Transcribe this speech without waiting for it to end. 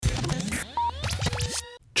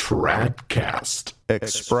Tradcast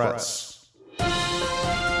Express.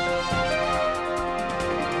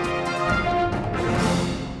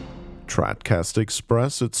 Tradcast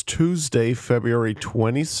Express, it's Tuesday, February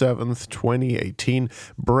 27th, 2018.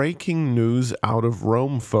 Breaking news out of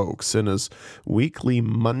Rome, folks. In his weekly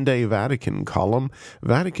Monday Vatican column,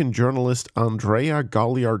 Vatican journalist Andrea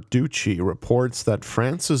Gagliarducci reports that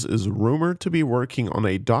Francis is rumored to be working on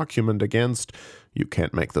a document against, you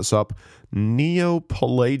can't make this up,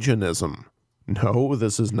 Neo-Pelagianism. No,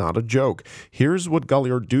 this is not a joke. Here's what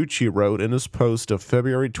Gagliarducci wrote in his post of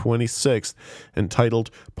February 26th, entitled,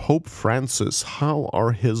 Pope Francis, How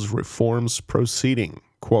Are His Reforms Proceeding?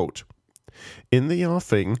 Quote, in the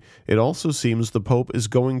offing, it also seems the Pope is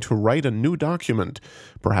going to write a new document,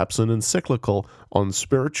 perhaps an encyclical, on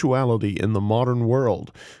spirituality in the modern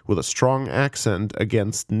world, with a strong accent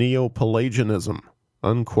against Neo-Pelagianism.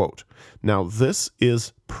 Unquote. Now, this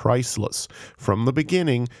is priceless. From the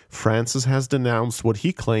beginning, Francis has denounced what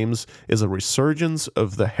he claims is a resurgence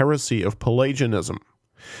of the heresy of Pelagianism.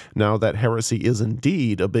 Now, that heresy is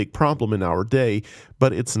indeed a big problem in our day,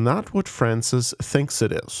 but it's not what Francis thinks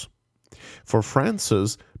it is. For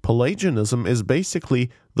Francis, Pelagianism is basically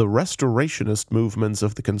the restorationist movements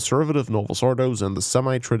of the conservative Novus Ordos and the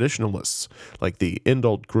semi-traditionalists, like the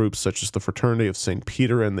indult groups such as the Fraternity of St.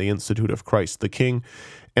 Peter and the Institute of Christ the King,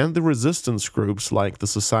 and the resistance groups like the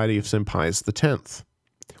Society of St. Pius X.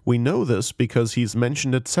 We know this because he's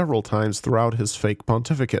mentioned it several times throughout his fake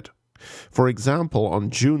pontificate. For example, on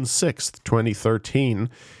June 6, 2013,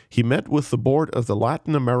 he met with the board of the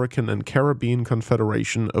Latin American and Caribbean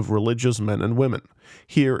Confederation of Religious Men and Women.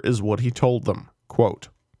 Here is what he told them, quote,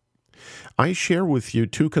 I share with you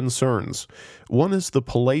two concerns. One is the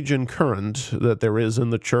Pelagian current that there is in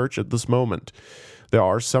the Church at this moment. There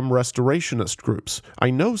are some restorationist groups. I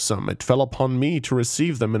know some. It fell upon me to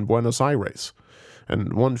receive them in Buenos Aires.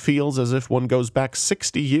 And one feels as if one goes back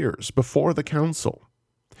 60 years before the council.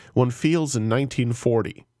 One feels in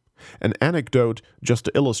 1940. An anecdote just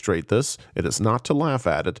to illustrate this, it is not to laugh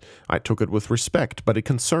at it, I took it with respect, but it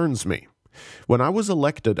concerns me. When I was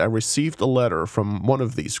elected, I received a letter from one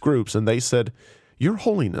of these groups, and they said, Your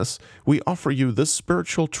Holiness, we offer you this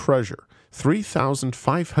spiritual treasure,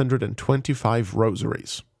 3,525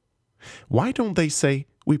 rosaries. Why don't they say,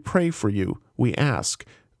 we pray for you, we ask,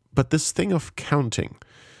 but this thing of counting?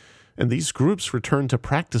 And these groups return to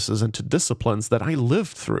practices and to disciplines that I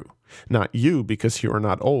lived through. Not you, because you are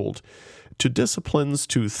not old. To disciplines,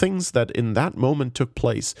 to things that in that moment took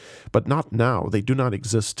place, but not now. They do not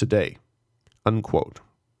exist today. Unquote.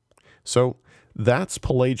 So, that's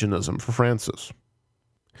Pelagianism for Francis.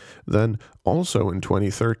 Then, also in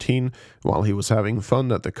 2013, while he was having fun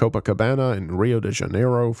at the Copacabana in Rio de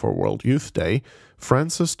Janeiro for World Youth Day,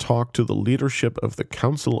 Francis talked to the leadership of the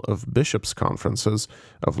Council of Bishops' Conferences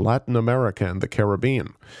of Latin America and the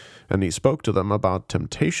Caribbean, and he spoke to them about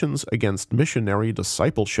temptations against missionary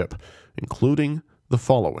discipleship, including the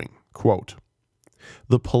following, quote,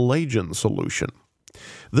 the Pelagian solution.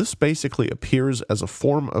 This basically appears as a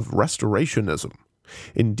form of restorationism.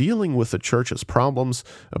 In dealing with the Church's problems,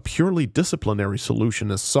 a purely disciplinary solution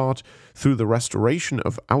is sought through the restoration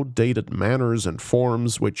of outdated manners and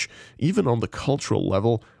forms which, even on the cultural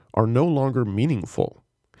level, are no longer meaningful.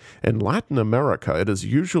 In Latin America, it is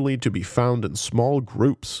usually to be found in small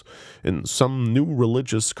groups, in some new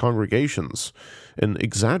religious congregations, in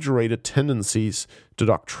exaggerated tendencies to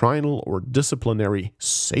doctrinal or disciplinary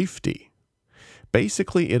safety.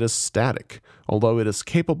 Basically, it is static, although it is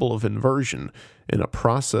capable of inversion in a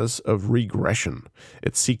process of regression.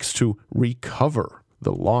 It seeks to recover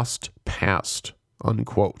the lost past,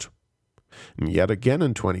 unquote. And yet again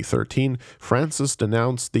in 2013, Francis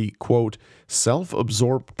denounced the, quote,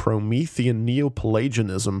 self-absorbed Promethean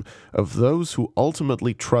neo-Pelagianism of those who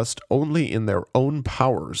ultimately trust only in their own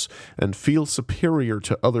powers and feel superior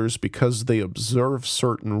to others because they observe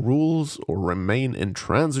certain rules or remain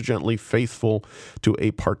intransigently faithful to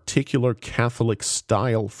a particular Catholic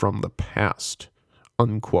style from the past,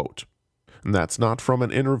 unquote. And that's not from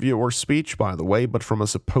an interview or speech, by the way, but from a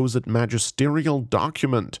supposed magisterial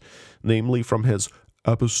document, namely from his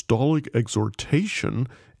Apostolic Exhortation,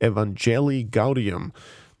 Evangelii Gaudium,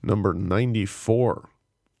 number 94.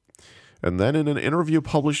 And then in an interview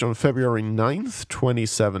published on February 9th,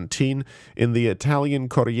 2017, in the Italian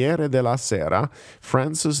Corriere della Sera,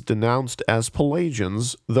 Francis denounced as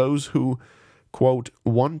Pelagians those who, quote,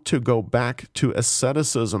 want to go back to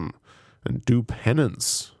asceticism and do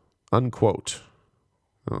penance, unquote.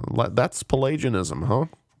 That's Pelagianism, huh?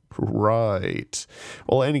 Right.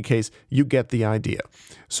 Well, in any case, you get the idea.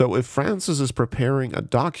 So if Francis is preparing a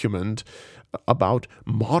document about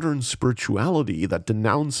modern spirituality that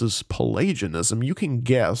denounces Pelagianism, you can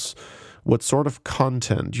guess what sort of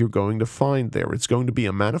content you're going to find there. It's going to be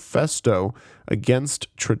a manifesto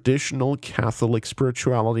against traditional Catholic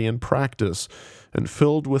spirituality and practice, and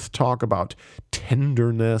filled with talk about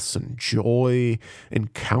tenderness and joy,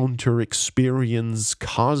 encounter experience,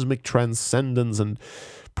 cosmic transcendence, and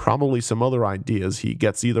probably some other ideas he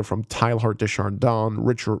gets either from Teilhard de Chardin,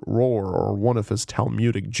 Richard Rohr, or one of his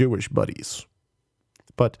Talmudic Jewish buddies.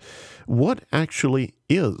 But what actually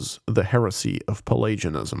is the heresy of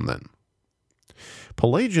Pelagianism then?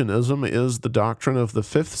 Pelagianism is the doctrine of the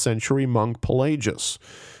 5th century monk Pelagius,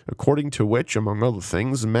 according to which, among other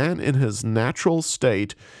things, man in his natural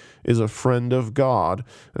state is a friend of God,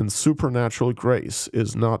 and supernatural grace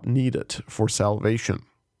is not needed for salvation.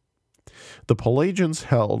 The Pelagians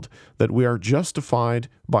held that we are justified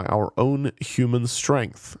by our own human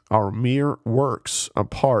strength, our mere works,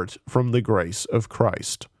 apart from the grace of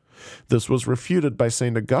Christ. This was refuted by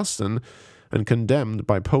St. Augustine and condemned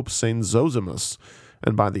by Pope St. Zosimus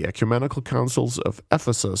and by the ecumenical councils of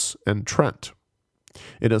Ephesus and Trent.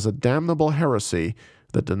 It is a damnable heresy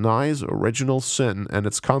that denies original sin and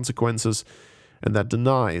its consequences, and that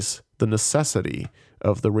denies the necessity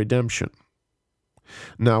of the redemption.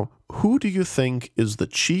 Now, who do you think is the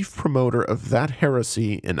chief promoter of that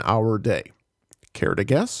heresy in our day? Care to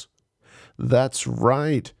guess? That's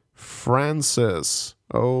right, Francis.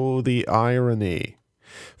 Oh, the irony.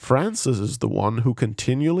 Francis is the one who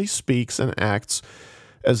continually speaks and acts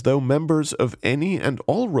as though members of any and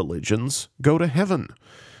all religions go to heaven,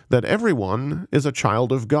 that everyone is a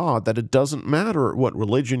child of God, that it doesn't matter what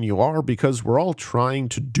religion you are because we're all trying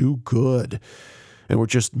to do good, and we're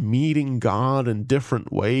just meeting God in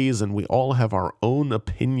different ways, and we all have our own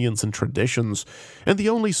opinions and traditions, and the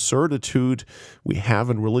only certitude we have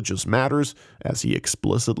in religious matters, as he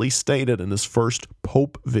explicitly stated in his first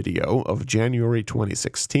Pope video of January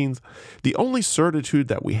 2016, the only certitude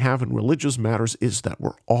that we have in religious matters is that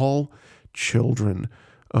we're all children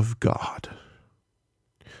of God.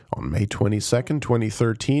 On May 22nd,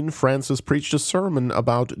 2013, Francis preached a sermon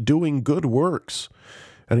about doing good works,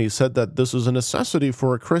 and he said that this is a necessity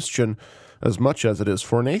for a Christian as much as it is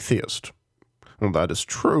for an atheist. Well, that is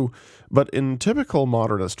true, but in typical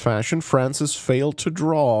modernist fashion, Francis failed to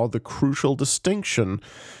draw the crucial distinction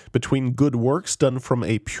between good works done from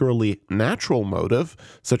a purely natural motive,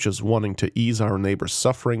 such as wanting to ease our neighbor's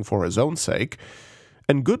suffering for his own sake,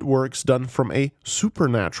 and good works done from a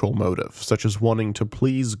supernatural motive, such as wanting to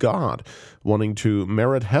please God, wanting to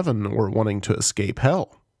merit heaven, or wanting to escape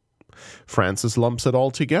hell. Francis lumps it all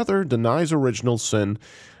together, denies original sin,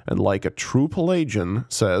 and like a true Pelagian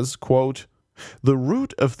says, quote, "The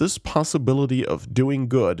root of this possibility of doing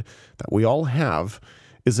good that we all have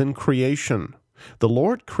is in creation. The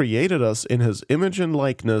Lord created us in his image and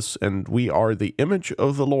likeness, and we are the image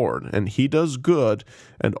of the Lord, and he does good,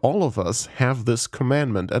 and all of us have this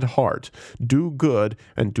commandment at heart: do good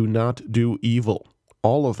and do not do evil.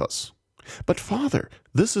 All of us. But Father,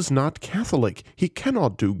 this is not Catholic. He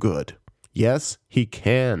cannot do good. Yes, he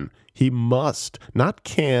can. He must. Not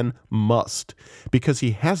can, must. Because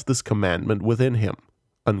he has this commandment within him."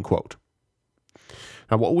 Unquote.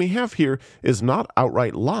 Now, what we have here is not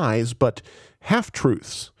outright lies, but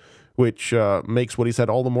half-truths, which makes what he said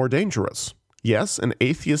all the more dangerous. Yes, an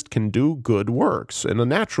atheist can do good works in a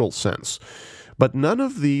natural sense, but none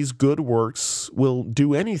of these good works will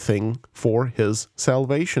do anything for his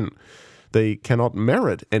salvation. They cannot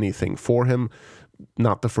merit anything for him,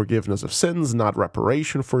 not the forgiveness of sins, not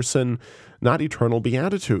reparation for sin, not eternal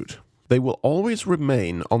beatitude. They will always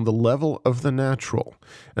remain on the level of the natural,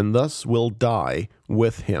 and thus will die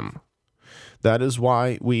with him. That is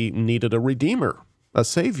why we needed a Redeemer, a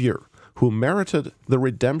Savior, who merited the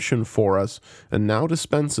redemption for us and now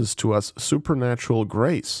dispenses to us supernatural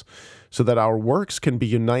grace, so that our works can be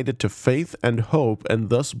united to faith and hope and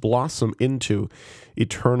thus blossom into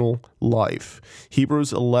eternal life.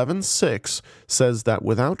 Hebrews 11:6 says that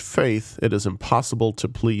without faith it is impossible to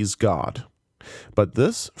please God. But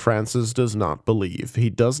this Francis does not believe.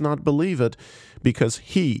 He does not believe it because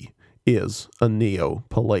he is a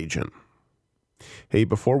neo-Pelagian. Hey,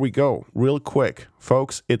 before we go, real quick,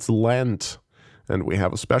 folks, it's Lent, and we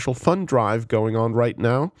have a special fund drive going on right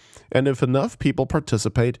now, and if enough people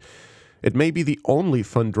participate, it may be the only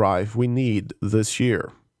fund drive we need this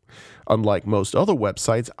year. Unlike most other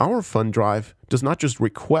websites, our fund drive does not just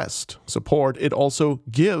request support, it also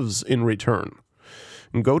gives in return.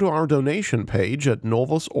 And go to our donation page at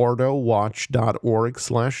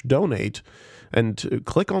novusordowatch.org/donate and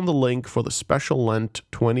click on the link for the special Lent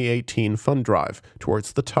 2018 fund drive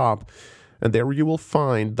towards the top, And there you will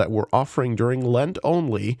find that we're offering during Lent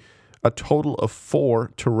only a total of 4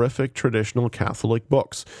 terrific traditional Catholic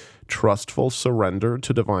books: Trustful Surrender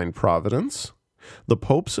to Divine Providence, The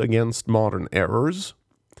Popes Against Modern Errors,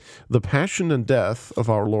 The Passion and Death of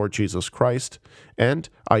Our Lord Jesus Christ, and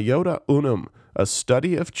Iota Unum, a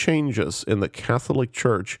study of changes in the Catholic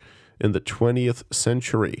Church in the 20th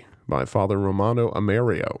century by Father Romano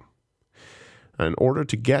Amerio. In order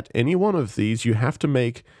to get any one of these, you have to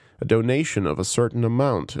make a donation of a certain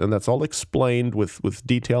amount, and that's all explained with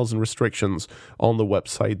details and restrictions on the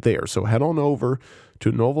website there. So head on over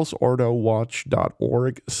to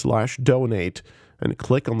novusordowatch.org/donate and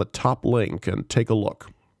click on the top link and take a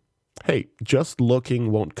look. Hey, just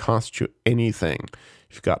looking won't cost you anything.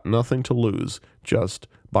 You've got nothing to lose just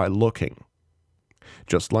by looking.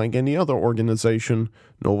 Just like any other organization,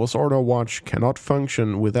 Novus Ordo Watch cannot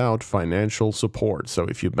function without financial support. So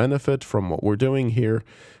if you benefit from what we're doing here,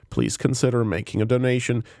 please consider making a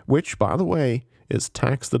donation, which, by the way, is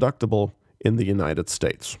tax-deductible in the United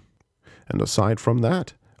States. And aside from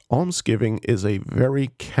that, almsgiving is a very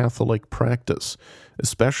Catholic practice,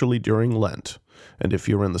 especially during Lent. And if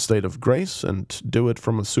you're in the state of grace and do it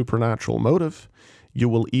from a supernatural motive, you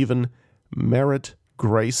will even merit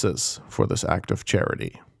graces for this act of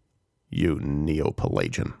charity. You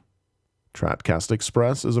Neo-Pelagian. Tradcast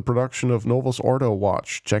Express is a production of Novus Ordo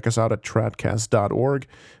Watch. Check us out at tradcast.org,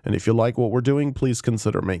 and if you like what we're doing, please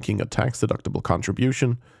consider making a tax-deductible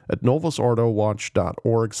contribution at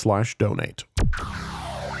novusordowatch.org/donate.